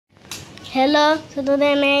Hello, so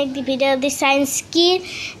today I made the video of the science kit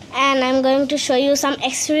and I'm going to show you some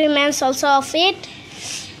experiments also of it.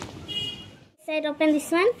 Side open this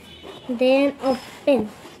one, then open,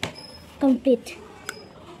 complete.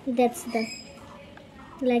 That's the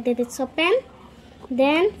like that it's open.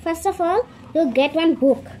 Then first of all you get one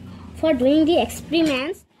book for doing the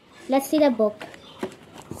experiments. Let's see the book.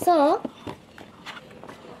 So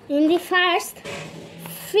in the first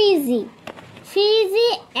frizzy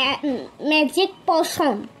magic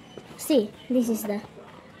potion. See, this is the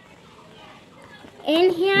in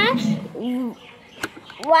here.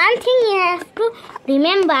 One thing you have to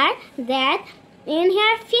remember that in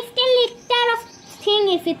here 15 liter of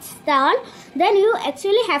thing, if it's done, then you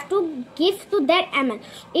actually have to give to that amount.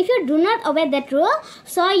 If you do not obey that rule,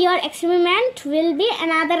 so your experiment will be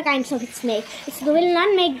another kinds of its make. It will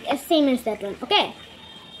not make the same as that one. Okay.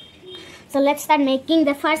 So let's start making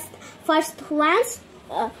the first one's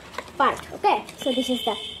part. Okay, so this is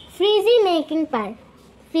the frizzy making part.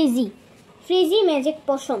 Frizzy magic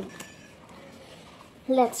potion.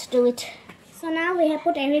 Let's do it. So now we have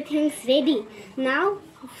put everything ready. Now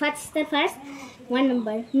first one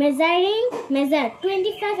number. Measure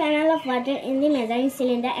 25 ml of water in the measuring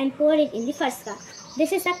cylinder and pour it in the first cup.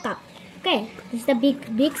 This is a cup. Okay, this is the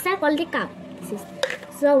big star called the cup.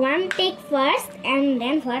 So one take first, and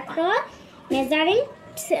then what measuring.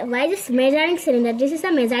 Why this measuring cylinder? This is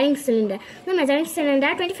the measuring cylinder. The measuring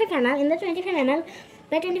cylinder 25 ml. In the 25 ml,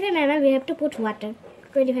 by 25 ml we have to put water.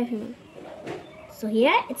 25 ml. So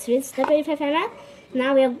here it's reached the 25 ml.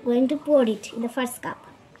 Now we are going to pour it in the first cup.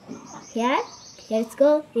 Here it's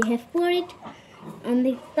go. We have poured it on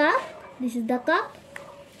the cup. This is the cup.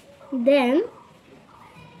 Then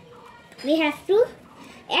we have to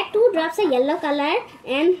add 2 drops of yellow color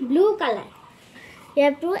and blue color. You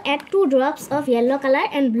have to add 2 drops of yellow color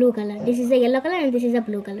and blue color. This is the yellow color and this is the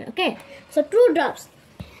blue color. Okay. So 2 drops.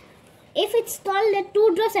 If it's told that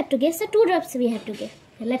 2 drops have to give, so 2 drops we have to give.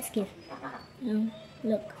 Okay, let's give.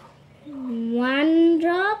 Look. 1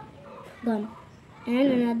 drop gone. And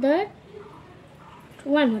another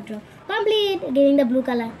 1 more drop. Complete. Giving the blue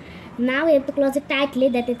color. Now we have to close it tightly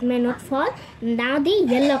that it may not fall. Now the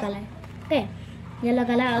yellow color. Okay. Yellow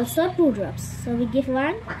color also 2 drops. So we give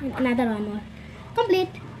 1 and another 1 more. Complete.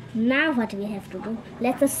 Now what we have to do?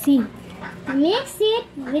 Let us see. Mix it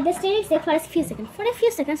with the stirring stick for a few seconds. For a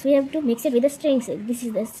few seconds we have to mix it with the stirring stick. This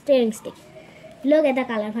is the stirring stick. Look at the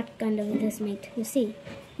color. What kind of it is made. You see.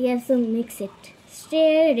 We have to mix it.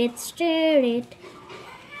 Stir it.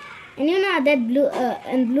 And you know that blue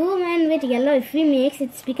and with yellow, if we mix,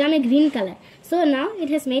 it's become a green color. So now it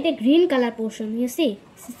has made a green color portion. You see.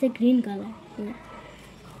 This is a green color. Yeah.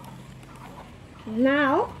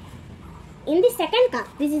 Now in the second cup,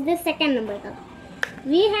 this is the second number cup,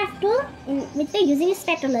 we have to using a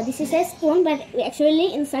spatula. This is a spoon, but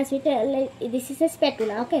actually in science this is a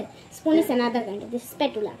spatula. Okay, spoon is another kind of this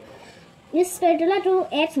spatula. This spatula to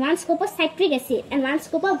add 1 scoop of citric acid and 1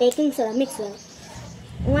 scoop of baking soda. Mix well.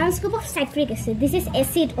 1 scoop of citric acid. This is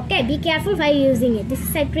acid. Okay, be careful while using it. This is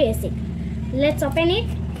citric acid. Let's open it.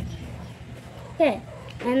 Okay,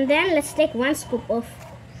 and then let's take 1 scoop of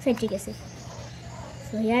citric acid.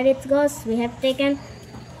 So here it goes. We have taken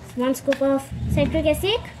 1 scoop of citric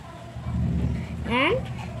acid, and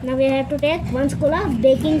now we have to take 1 scoop of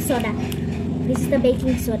baking soda. This is the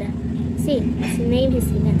baking soda. See, its name is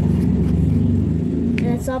here.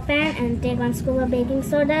 Let's open and take 1 scoop of baking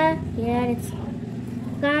soda. Here it's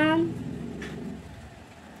come.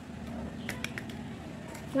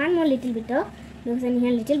 1 more little bit of, because in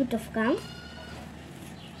here little bit of come.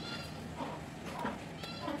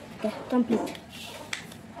 Okay, complete.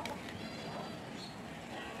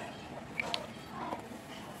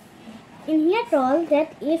 In here told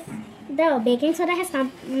that if the baking soda has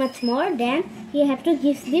come much more, then you have to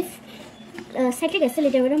give the citric acid a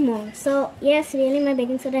little bit more. So yes, really my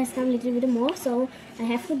baking soda has come a little bit more, so I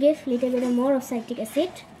have to give little bit more of citric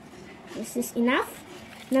acid. This is enough.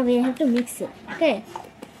 Now we have to mix it. Okay.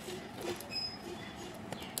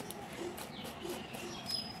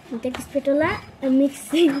 We take the spatula and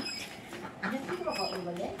mix it.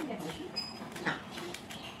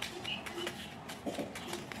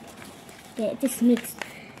 Okay, it is mixed.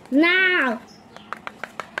 Now,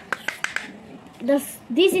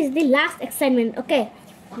 this is the last experiment. Okay,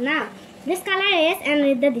 now this color is and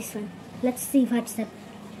with this one. Let's see what's that.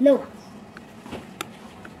 Look,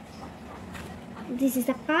 this is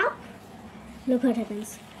the cup. Look what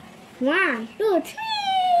happens. 1, 2,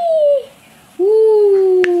 3.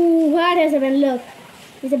 Ooh, what has happened? Look,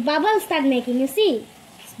 it's a bubble start making. You see,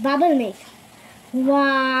 it's bubble make.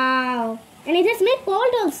 Wow. And it has made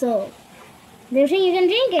cold also. Do you think you can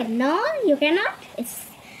drink it? No, you cannot. It's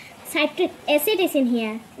citric acid is in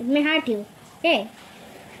here. It may hurt you. Okay.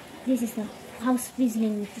 This is the house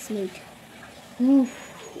frizzling with this meat. Ooh.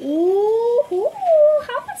 Ooh.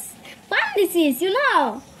 How much fun this is, you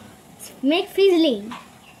know. Make frizzling.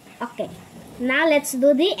 Okay. Now let's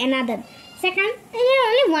do the another. Second,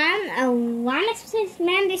 only one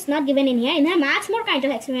experiment is not given in here. In here, much more kind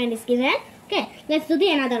of experiment is given. Okay, let's do the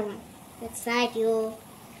another one. Let's start you.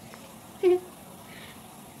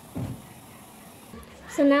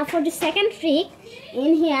 So now for the second trick,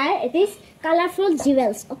 in here it is colorful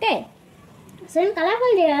jewels. Okay. So in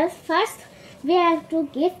colorful jewels, first we have to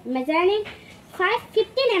give measuring 15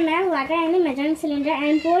 ml water in the measuring cylinder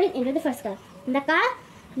and pour it into the first cup. In the cup,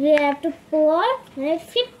 we have to pour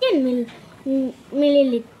 15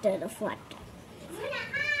 milliliter of water.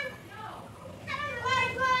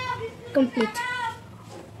 Complete.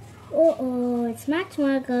 Oh, it's much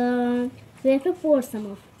more gone. We have to pour some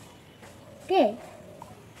of. Okay.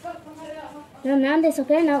 Now this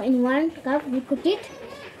okay. Now in one cup we put it.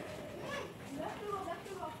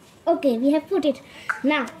 Okay, we have put it.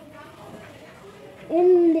 Now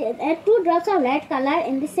add 2 drops of red color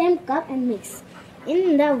in the same cup and mix.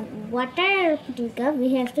 In the water putting cup,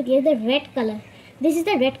 we have to give the red color. This is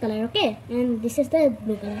the red color, okay? And this is the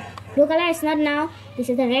blue color. Blue color is not now. This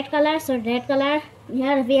is the red color. So red color,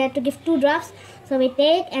 here we have to give 2 drops. So we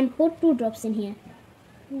take and put 2 drops in here.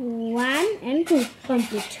 1 and 2,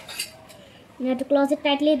 complete. We have to close it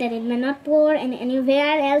tightly that it may not pour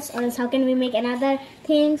anywhere else, or else how can we make another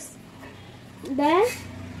things. Then,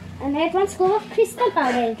 and add 1 scoop of crystal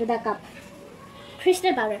powder into the cup.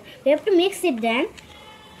 Crystal powder. We have to mix it then.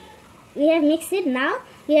 We have mixed it now.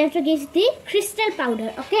 We have to give the crystal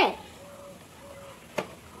powder. Okay.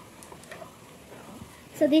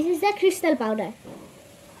 So this is the crystal powder.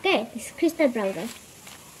 Okay. This is crystal powder.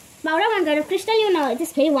 Powder one kind of crystal, you know, it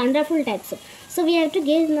is very wonderful type. So we have to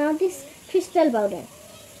give now this crystal powder.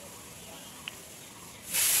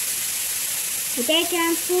 We take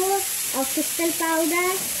a spoon of crystal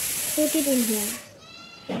powder. Put it in here.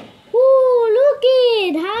 Look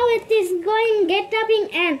it, how it is going get-upping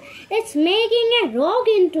and it's making a rock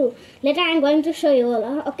into. Later I am going to show you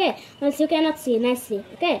all, okay? Once you cannot see nicely,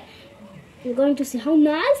 okay? You're going to see how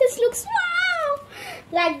nice it looks. Wow!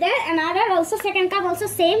 Like that, another also second cup, also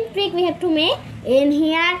same trick we have to make. In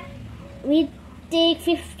here, we take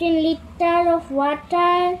 15 liter of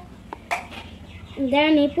water.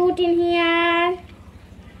 Then we put in here.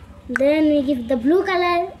 Then we give the blue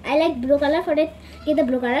color. I like blue color, for it give the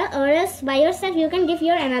blue color, or else by yourself you can give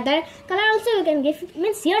your another color also. You can give,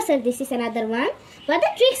 means yourself, this is another one, but the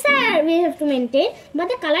tricks are we have to maintain, but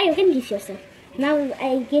the color you can give yourself. Now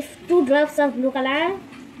I give 2 drops of blue color.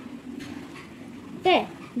 Okay,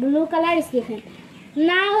 blue color is given.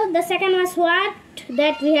 Now the second was what?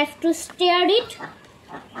 That we have to stir it.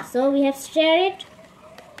 So we have stir it.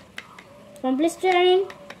 Complete stirring.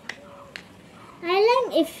 I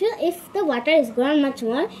like if the water is gone much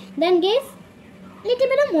more, then give little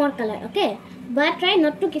bit of more color, okay? But try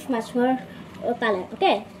not to give much more color,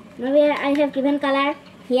 okay? Now I have given color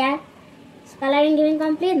here. So coloring given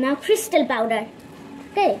complete. Now crystal powder,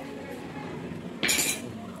 okay?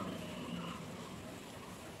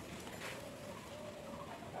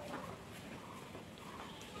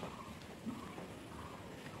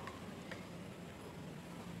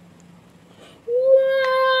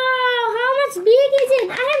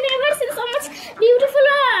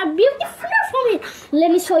 Let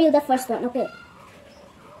me show you the first one, okay?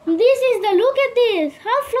 This is the, look at this,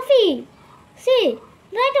 how fluffy. See,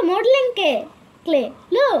 like a modeling clay.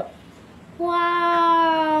 Look.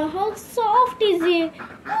 Wow, how soft is it?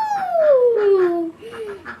 Ooh.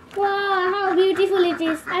 Wow, how beautiful it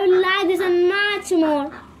is. I would like this one much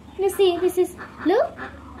more. You see, this is, look.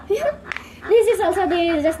 This is also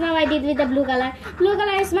the, just now I did with the blue color. Blue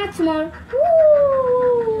color is much more.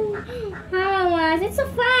 Ooh. How much? It's so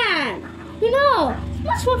fun. You know,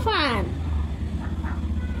 much more fun.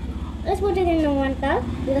 Let's put it in one cup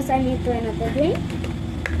because I need to another drink.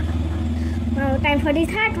 Now time for the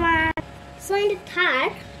third one. So in the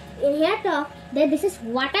third, in here talk that this is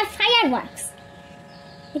water fireworks.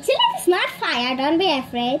 Actually, it's not fire. Don't be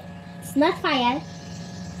afraid. It's not fire.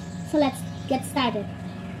 So let's get started.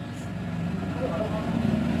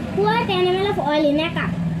 Pour 10 ml of oil in a cup.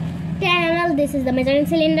 10 ml. This is the measuring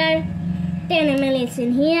cylinder. 10 ml is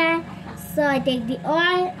in here. So I take the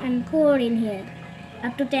oil and pour in here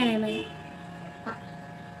up to 10 ml.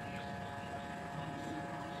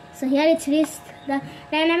 So here it's reached the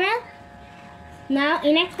 10 ml. Now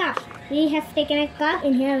in a cup, we have taken a cup.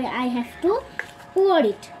 In here I have to pour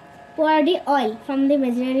it. Pour the oil from the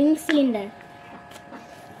measuring cylinder.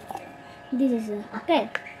 This is okay.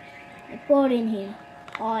 I pour in here.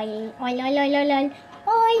 Oil.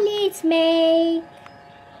 It's made.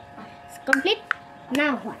 It's complete.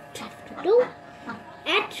 Now what I have to do?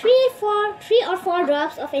 Add 3 or 4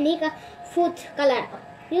 drops of any food color.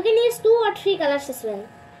 You can use 2 or 3 colors as well.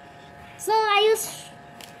 So I use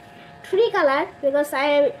 3 colors because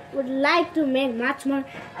I would like to make much more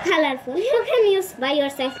colorful. You can use by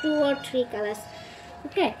yourself 2 or 3 colors.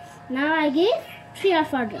 Okay. Now I give 3 or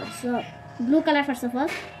 4 drops. So blue color first of all.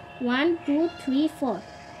 1, 2, 3, 4.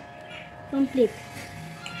 Complete.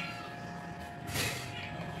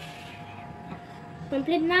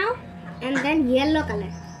 Complete now. And then yellow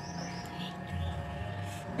color.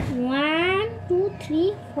 1, 2,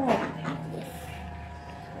 3, 4.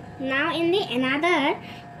 Now in the another,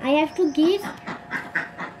 I have to give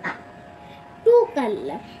 2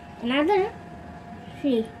 color. Another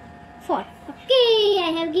 3, 4. Okay,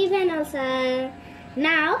 I have given also.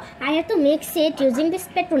 Now I have to mix it using the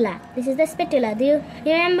spatula. This is the spatula. Do you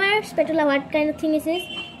remember spatula? What kind of thing is this?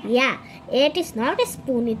 Yeah, it is not a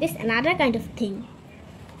spoon. It is another kind of thing.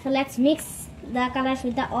 So let's mix the colors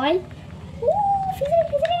with the oil. Ooh, fizzy.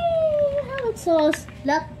 How it shows.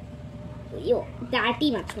 Look. Yo,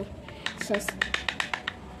 dirty much. Shows.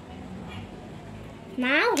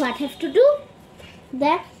 Now what I have to do?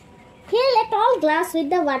 Fill a tall glass with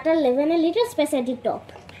the water level and a little space at the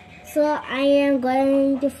top. So I am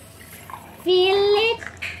going to fill it.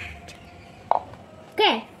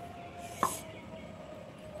 Okay.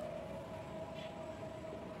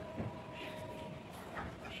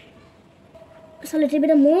 So a little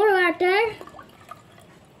bit more water.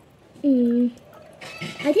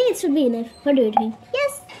 I think it should be enough. What do you think?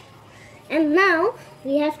 Yes. And now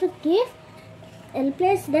we have to give and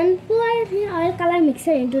place then pour the oil color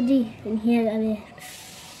mixer into the in here.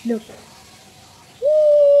 Look.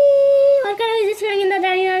 What color is it showing in the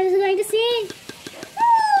dark? You are going to see.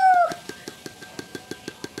 Woo!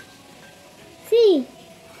 See.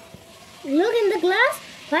 Look in the glass.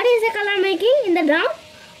 What is the color making in the ground?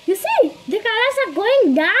 You see, the colors are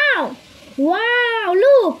going down. Wow,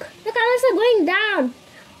 look. The colors are going down.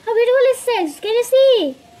 How beautiful is this? Can you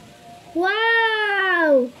see?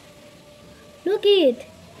 Wow. Look it.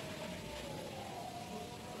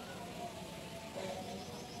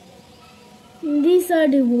 These are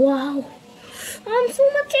the wow. I'm so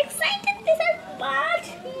much excited. These are much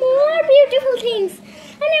more beautiful things.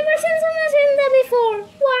 I never seen so much in there before.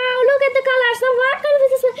 Wow, look at the colors. Now what color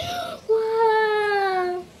is this?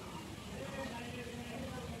 Wow.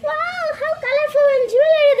 Wow, how colorful and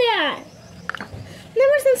jewelry they are.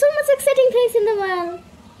 Never seen so much exciting things in the world.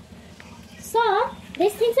 So,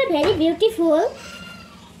 these things are very beautiful.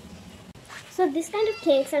 So, these kind of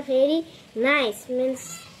things are very nice.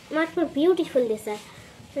 Means much more beautiful these are.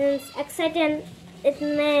 Means excited. It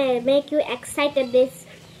may make you excited this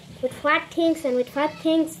with what things and with what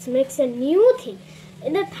things makes a new thing.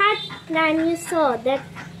 In the third line you saw that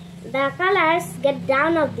the colors get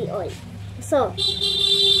down of the oil. So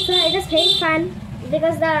it is very fun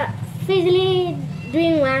because the fizzily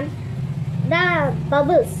doing one, the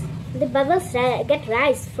bubbles get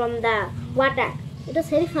rise from the water. It was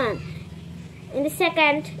very fun. In the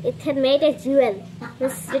second, it had made a jewel.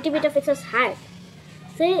 This little bit of it was hard.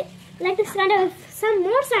 So like this kind of some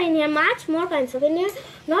more are in here, much more kinds of in here.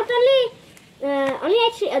 Not only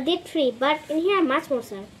I did 3, but in here much more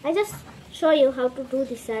sir. I just show you how to do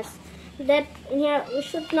this sir. That in here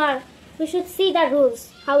we should see the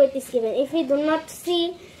rules how it is given. If we do not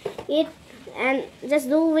see it and just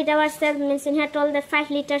do with ourselves, means in here told that 5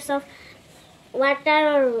 liters of water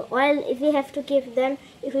or oil if we have to give them.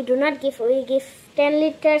 If we do not give, we give 10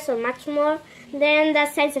 liters or much more, then the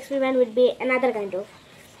science experiment would be another kind of.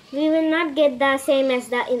 We will not get the same as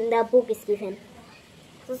the in the book is given.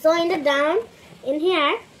 So in the down, in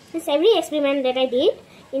here, this every experiment that I did,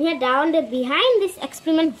 in here down the behind this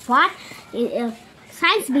experiment, what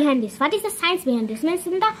science behind this? What is the science behind this? Means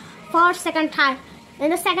in the first, second, third, in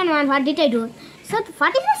the second one, what did I do? So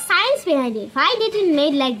what is the science behind it? Why did it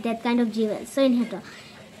made like that kind of jewel? So in here,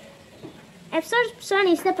 absorption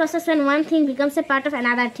is the process when one thing becomes a part of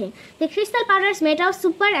another thing. The crystal powder is made of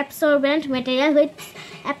super absorbent material which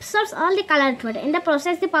absorbs all the colored water. In the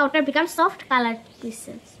process, the powder becomes soft colored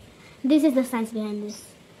crystals. This is the science behind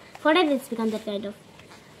this. For that, it's become that kind of.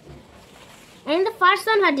 And in the first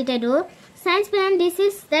one, what did I do? Science behind this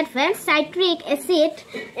is that when citric acid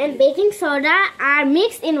and baking soda are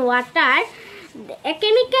mixed in water, a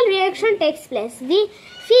chemical reaction takes place. The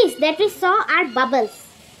fish that we saw are bubbles.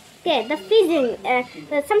 Okay, the freezing,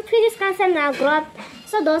 some freezes can now grow up.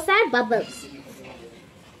 So those are bubbles.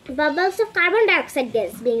 Bubbles of carbon dioxide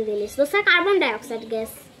gas being released. Those are carbon dioxide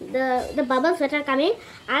gas. the bubbles that are coming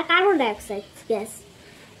are carbon dioxide gas.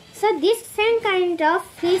 So this same kind of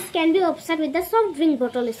freeze can be observed with the soft drink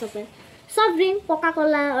bottle is open. Soft drink,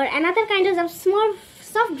 Coca-Cola or another kind of small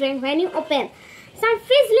soft drink, when you open, some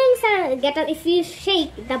frizzlings are get out if you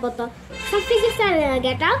shake the bottle. Some physics are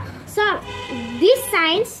get out. So this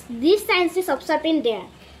science is observed in there.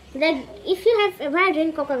 That if you have ever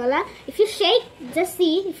drink Coca-Cola, if you shake, just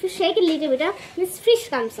see, if you shake a little bit, this frizz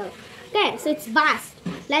comes out. Okay, so it's burst.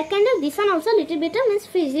 Like kind of this one also little bit means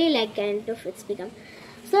frizzy like kind of it's become.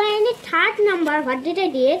 So in the third number, what did I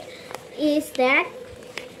did is that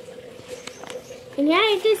in here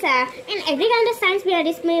it is in every kind of science we are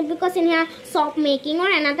displayed, because in here soap making or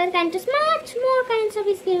another kind of much more kinds of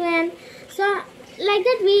is given. So like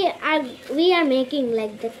that we are making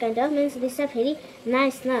like that kind of means this are very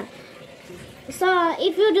nice now. So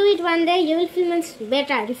if you do it one day, you will feel means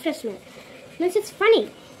better refreshment. Means it's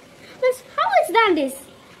funny. Means how it's done this?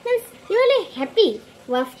 Means you will be happy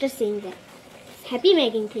after seeing that. Happy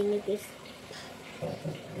making thing like this.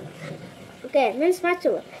 Okay, means much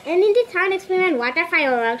over. And in the third experiment, water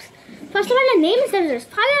fireworks. First of all, the name is dangerous.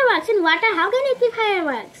 Fireworks in water. How can it be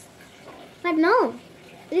fireworks? But no,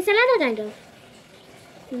 it is another kind of.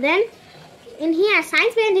 Then in here,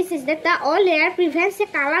 science behind this is that the oil layer prevents the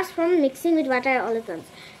colors from mixing with water all at once.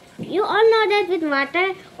 You all know that with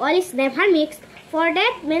water, oil is never mixed. For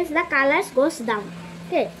that means the colors goes down.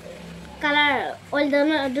 Okay. Color oil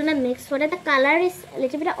do not mix, for that the color is a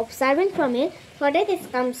little bit observant from it, for that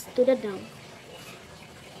it comes to the down.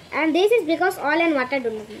 And this is because oil and water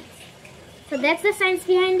do not mix. So that's the science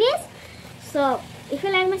behind this. So if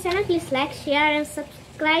you like my channel, please like, share and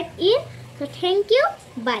subscribe it. So thank you.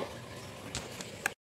 Bye.